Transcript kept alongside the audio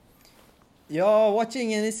You're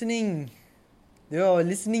watching and listening. You're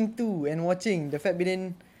listening to and watching the Fat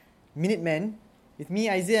Billion Minuteman with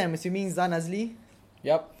me, Isaiah. I'm assuming Zan Azli.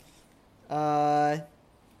 Yup.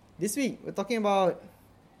 This week we're talking about.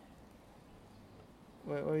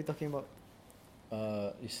 What are we talking about?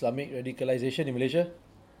 Islamic radicalization in Malaysia.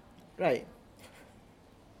 Right.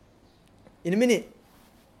 In a minute.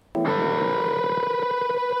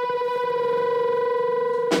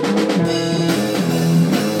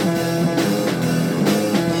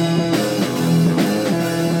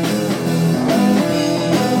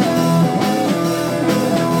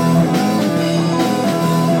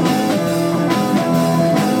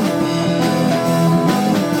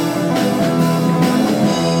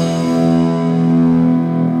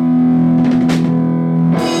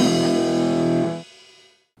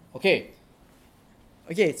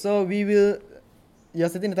 Okay, so we will.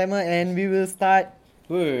 You're setting the timer and we will start.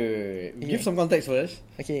 Wait. Give some context first.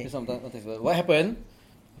 Okay. Give some context first. What happened?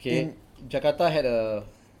 Okay. Jakarta had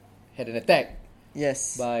an attack.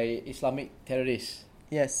 Yes. By Islamic terrorists.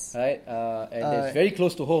 Yes. Right. And it's very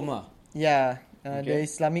close to home, lah. Yeah. Okay. The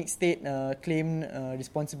Islamic State claimed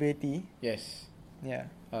responsibility. Yes.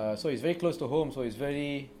 Yeah. So it's very close to home. So it's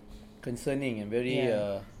very concerning and very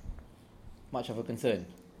much of a concern.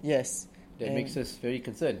 Yes. That makes us very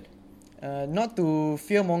concerned. Not to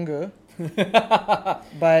fearmonger,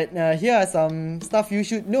 but here are some stuff you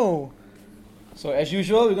should know. So as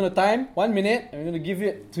usual, we're going to time 1 minute and we're going to give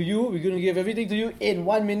it to you. We're going to give everything to you in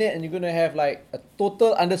 1 minute and you're going to have like a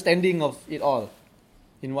total understanding of it all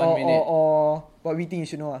in 1 minute. Or what we think you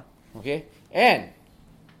should know. Okay? And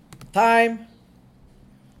time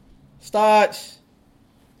starts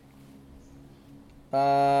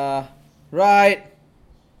right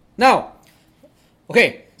now.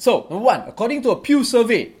 Okay, so number one, according to a Pew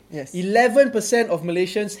survey, yes, 11% of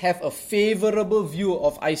Malaysians have a favourable view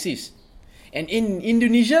of ISIS. And in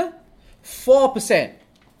Indonesia, 4%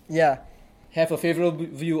 have a favourable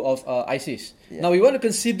view of ISIS. Yeah. Now we want to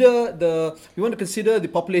consider the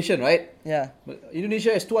population, right? Yeah.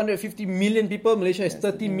 Indonesia has 250 million people, Malaysia has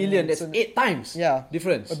 30 million. That's 8 times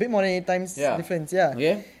difference. A bit more than 8 times difference,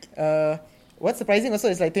 Okay. What's surprising also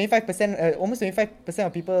is like 25%, almost 25%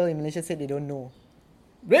 of people in Malaysia said they don't know.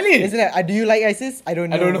 Really? Isn't it? Do you like ISIS? I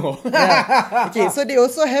don't know. I don't know. Yeah. Okay, so they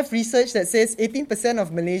also have research that says 18%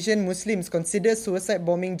 of Malaysian Muslims consider suicide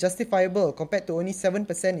bombing justifiable compared to only 7%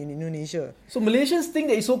 in Indonesia. So Malaysians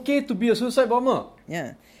think that it's okay to be a suicide bomber?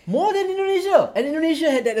 Yeah. More than Indonesia. And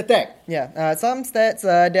Indonesia had that attack. Yeah. Some stats,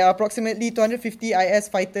 there are approximately 250 IS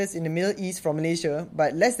fighters in the Middle East from Malaysia,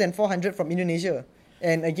 but less than 400 from Indonesia.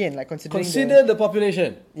 And again, like Consider the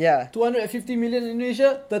population. Yeah. 250 million in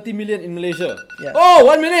Indonesia, 30 million in Malaysia. Yeah. Oh,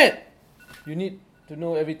 1 minute! You need to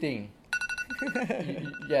know everything.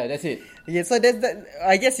 Yeah, that's it. Yeah, so that's that.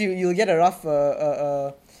 I guess you'll get a rough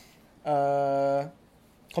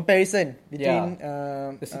comparison between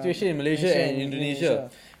the situation in Malaysia and Indonesia.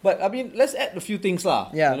 But I mean, let's add a few things lah.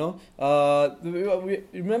 Yeah. You know, we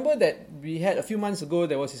remember that we had a few months ago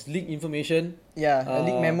there was this leaked information. Yeah, a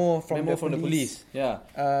leaked memo from the police. Yeah.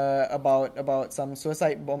 About some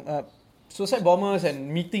suicide bombers and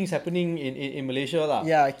meetings happening in Malaysia lah.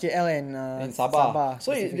 Yeah, KL and Sabah.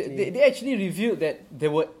 So they actually revealed that there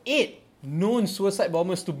were 8 known suicide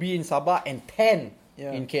bombers to be in Sabah and 10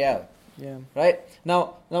 in KL. Yeah. Right?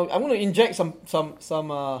 Now I'm going to inject some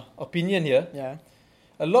opinion here. Yeah.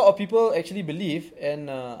 A lot of people actually believe, and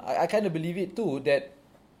I kind of believe it too, that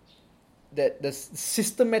the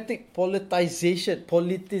systematic politicization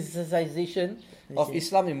of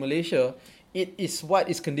Islam in Malaysia, it is what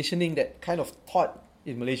is conditioning that kind of thought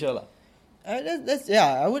in Malaysia lah. That's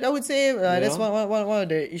I would say that's one of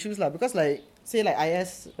the issues lah, because like say like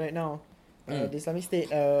IS right now, the Islamic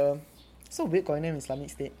State, so weird calling them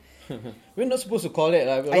Islamic State. We're not supposed to call it.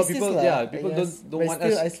 A lot of people, people don't want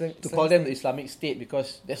us to call them the Islamic State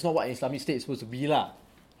because that's not what an Islamic State is supposed to be lah.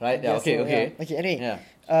 Right? Yeah, okay. Anyway,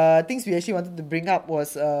 things we actually wanted to bring up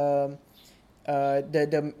was the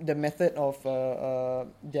method of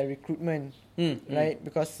their recruitment, right?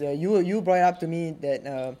 Because you brought up to me that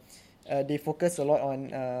they focus a lot on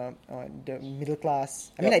the middle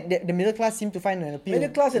class. I mean, like the middle class seem to find an appeal.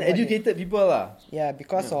 Middle class and educated people lah. Yeah,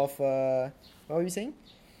 because of what were you saying?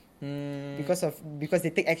 Because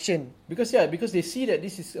they take action. Because they see that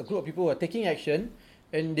this is a group of people who are taking action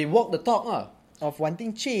and they walk the talk of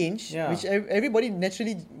wanting change, which everybody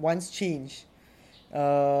naturally wants change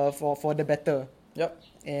for the better. Yep.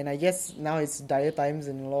 And I guess now it's dire times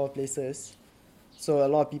in a lot of places. So a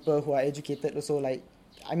lot of people who are educated also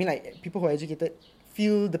people who are educated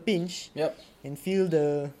feel the pinch and feel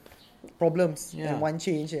the problems and want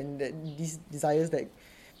change, and these desires that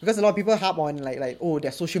because a lot of people harp on like oh,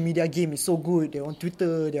 their social media game is so good. They're on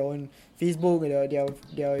Twitter, they're on Facebook,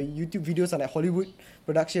 their YouTube videos are like Hollywood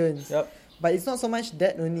productions. Yep. But it's not so much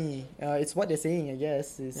that only. It's what they're saying, I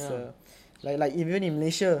guess. It's like even in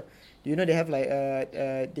Malaysia, you know, they have like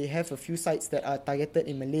they have a few sites that are targeted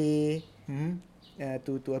in Malay,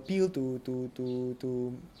 to appeal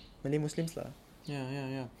to Malay Muslims lah.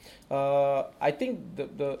 Yeah. I think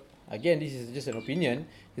the again, this is just an opinion,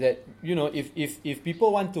 that, you know, if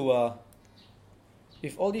people want to,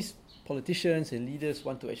 if all these politicians and leaders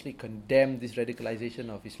want to actually condemn this radicalization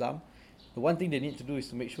of Islam, the one thing they need to do is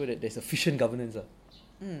to make sure that there's efficient governance.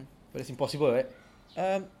 But it's impossible, right?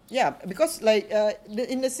 Yeah, because like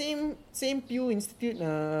in the same Pew Institute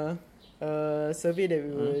survey that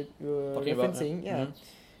we were Talking referencing, about,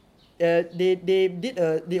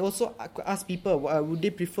 they also asked people would they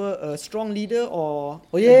prefer a strong leader or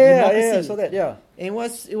democracy. democracy. So that And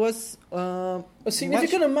it was a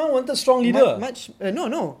significant amount wanted strong leader.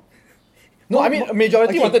 No, I mean, a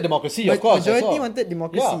majority wanted democracy, of course. Majority also. wanted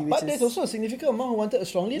democracy. Yeah, but there's also a significant amount who wanted a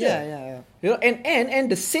strong leader. Yeah. You know,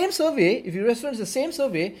 and the same survey, if you reference the same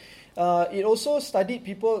survey, it also studied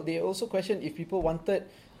people. They also questioned if people wanted,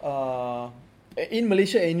 in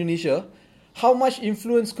Malaysia and Indonesia, how much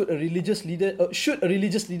influence should a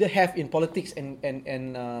religious leader have in politics and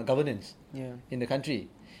governance in the country.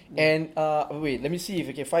 And wait, let me see if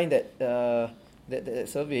I can find that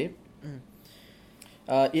survey.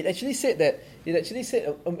 It actually said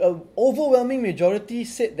an overwhelming majority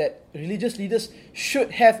said that religious leaders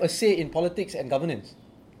should have a say in politics and governance.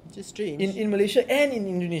 Just strange. In Malaysia and in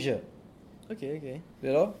Indonesia. Okay.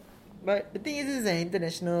 You know? But the thing is, it's an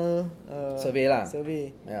international survey lah.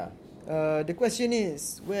 Survey. Yeah. The question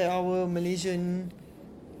is, where are our Malaysian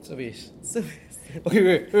surveys? Okay,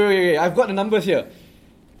 wait. I've got the numbers here.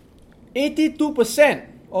 82%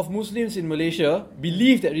 of Muslims in Malaysia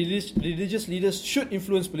believe that religious leaders should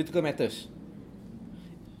influence political matters.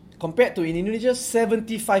 Compared to in Indonesia,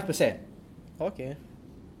 75%. Okay.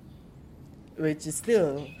 Which is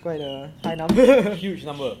still quite a high number. Huge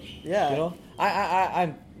number. Yeah. You know?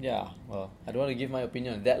 I'm well, I don't want to give my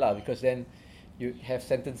opinion on that lah, because then you have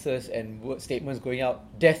sentences and word statements going out,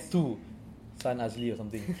 death to San Azli or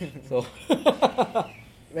something. So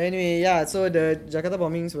But anyway, yeah, so the Jakarta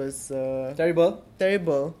bombings was terrible.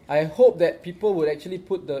 I hope that people would actually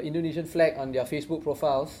put the Indonesian flag on their Facebook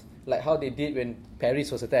profiles, like how they did when Paris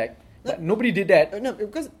was attacked. But nobody did that. No,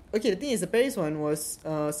 because the thing is, the Paris one was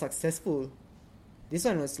successful. This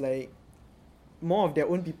one was like more of their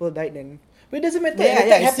own people died than. But it doesn't matter.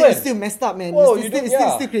 It's still messed up, man. Oh, it's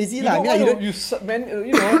still crazy, lah. You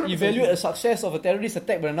evaluate a success of a terrorist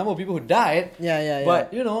attack by the number of people who died. Yeah.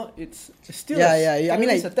 But you know, it's still a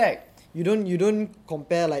terrorist attack. You don't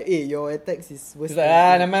compare like, hey, your attacks is worse. It's like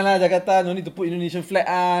never mind lah, Jakarta, no need to put Indonesian flag.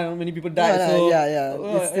 Not many people died.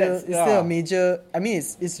 It's still a major. I mean,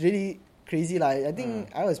 it's really crazy lah. I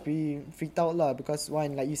think I was pretty freaked out lah, because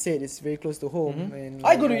one, like you said, it's very close to home. And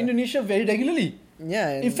I go to Indonesia very regularly.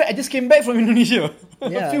 Yeah. In fact, I just came back from Indonesia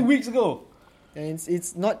a few weeks ago. And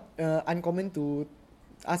it's not uncommon to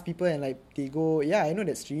ask people and like they go, yeah, I know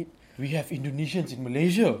that street. We have Indonesians in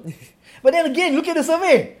Malaysia. But then again, look at the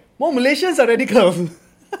survey. More Malaysians are radical.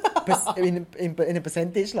 in a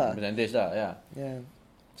percentage lah. Yeah. Yeah.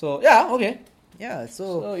 So yeah, okay. Yeah,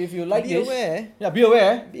 so if you like be this, aware. Yeah, be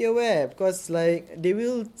aware. Be aware, because like they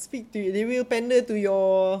will speak to you, they will pander to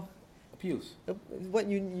your appeals. What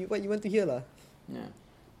you want to hear lah.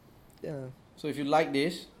 Yeah. So if you like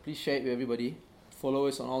this, please share it with everybody. Follow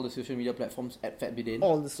us on all the social media platforms at Fatbidin.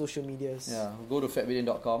 All the social medias. Yeah, go to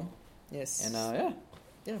fatbidin.com. Yes. And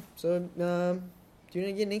yeah. So tune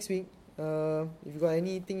in again next week. If you got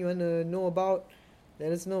anything you want to know about, let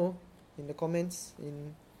us know in the comments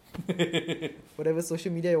in whatever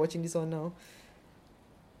social media you're watching this on now.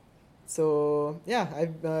 So yeah,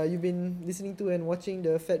 you've been listening to and watching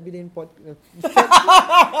the Fatbidin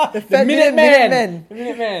the Minute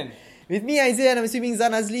Man. With me, Isaiah, and I'm assuming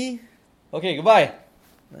Zan Azli. Okay, goodbye.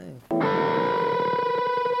 Bye.